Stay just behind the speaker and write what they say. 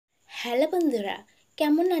Hello বন্ধুরা,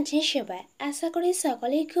 কেমন আছেন সবাই? আশা করি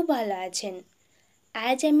সকলেই খুব ভালো আছেন।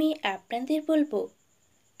 আজ আমি আপনাদের বলবো,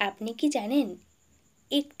 আপনি কি জানেন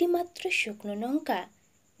একটি মাত্র শুকনো লঙ্কা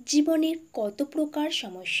জীবনের কত প্রকার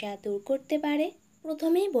সমস্যা দূর করতে পারে?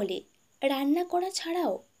 প্রথমেই বলি, রান্না করা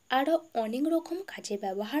ছাড়াও আরও অনেক রকম কাজে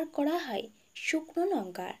ব্যবহার করা হয় শুকনো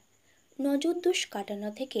লঙ্কার। নজরদোষ কাটানো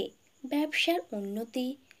থেকে ব্যবসার উন্নতি,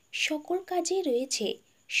 সকল কাজেই রয়েছে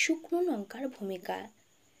শুকনো লঙ্কার ভূমিকা।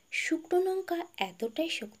 শুকনো লঙ্কা এতটাই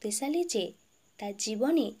শক্তিশালী যে তা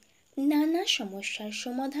জীবনে নানা সমস্যার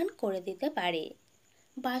সমাধান করে দিতে পারে।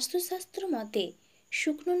 বাস্তুশাস্ত্র মতে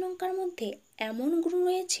শুকনো লঙ্কার মধ্যে এমন গুণ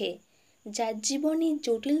রয়েছে যা জীবনে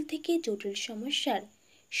জটিল থেকে জটিল সমস্যার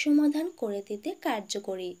সমাধান করে দিতে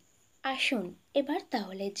কার্যকরী। আসুন এবার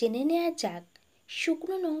তাহলে জেনে নেওয়া যাক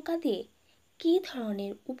শুকনো লঙ্কা দিয়ে কী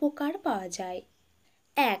ধরনের উপকার পাওয়া যায়।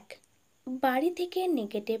 1. বাড়ি থেকে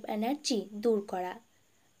নেগেটিভ এনার্জি দূর করা।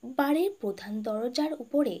 বাড়ির প্রধান দরজার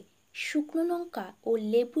উপরে শুকনো লঙ্কা ও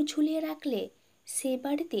লেবু ঝুলিয়ে রাখলে সে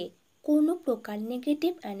বাড়িতে কোনো প্রকার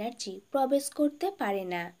নেগেটিভ এনার্জি প্রবেশ করতে পারে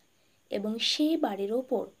না এবং সেই বাড়ির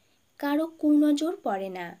ওপর কারো কুনজর পড়ে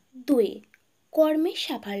না। 2. কর্মের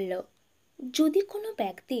সাফল্য। যদি কোনো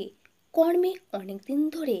ব্যক্তি কর্মে অনেক দিন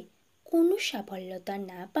ধরে কোনো সাফল্যতা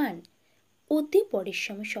না পান, অতি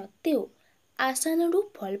পরিশ্রম সত্ত্বেও আশানুরূপ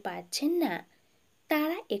ফল পাচ্ছেন না,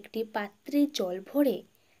 তারা একটি পাত্রে জল ভরে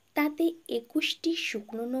তাতে 21টি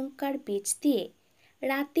শুকনো লঙ্কার বীজ দিয়ে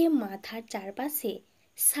রাতে মাথার চারপাশে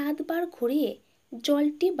 7 বার ঘুরিয়ে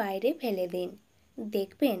জলটি বাইরে ফেলে দিন।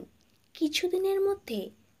 দেখবেন কিছুদিনের মধ্যে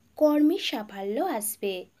কর্মে সাফল্য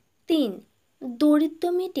আসবে। 3. দরিদ্র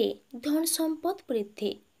মিটে ধন সম্পদ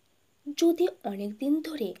বৃদ্ধি। যদি অনেক দিন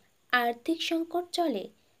ধরে আর্থিক সংকট চলে,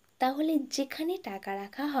 তাহলে যেখানে টাকা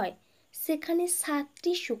রাখা হয় সেখানে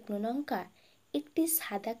 7টি শুকনো লঙ্কা একটি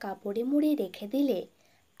সাদা কাপড়ে মুড়ে রেখে দিলে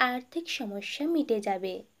আর্থিক সমস্যা মিটে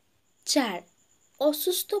যাবে। 4.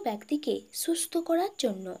 অসুস্থ ব্যক্তিকে সুস্থ করার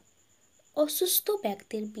জন্য। অসুস্থ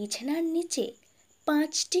ব্যক্তির বিছানার নিচে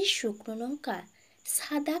 5টি শুকনো লঙ্কা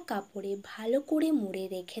সাদা কাপড়ে ভালো করে মুড়ে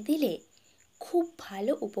রেখে দিলে খুব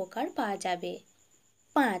ভালো উপকার পাওয়া যাবে।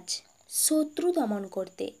 5. শত্রু দমন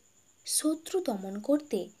করতে। শত্রু দমন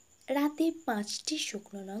করতে রাতে 5টি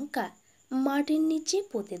শুকনো লঙ্কা মাটির নিচে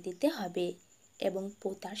পুঁতে দিতে হবে এবং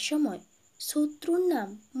পোঁতার সময় শত্রুর নাম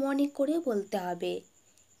মনে করে বলতে হবে।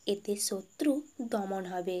 এতে শত্রু দমন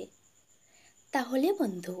হবে। তাহলে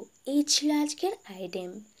বন্ধু, এই ছিল আজকের আইটেম।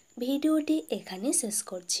 ভিডিওটি এখানে শেষ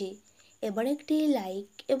করছি। এবার একটি লাইক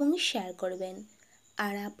এবং শেয়ার করবেন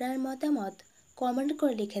আর আপনার মতামত কমেন্ট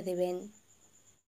করে লিখে দেবেন।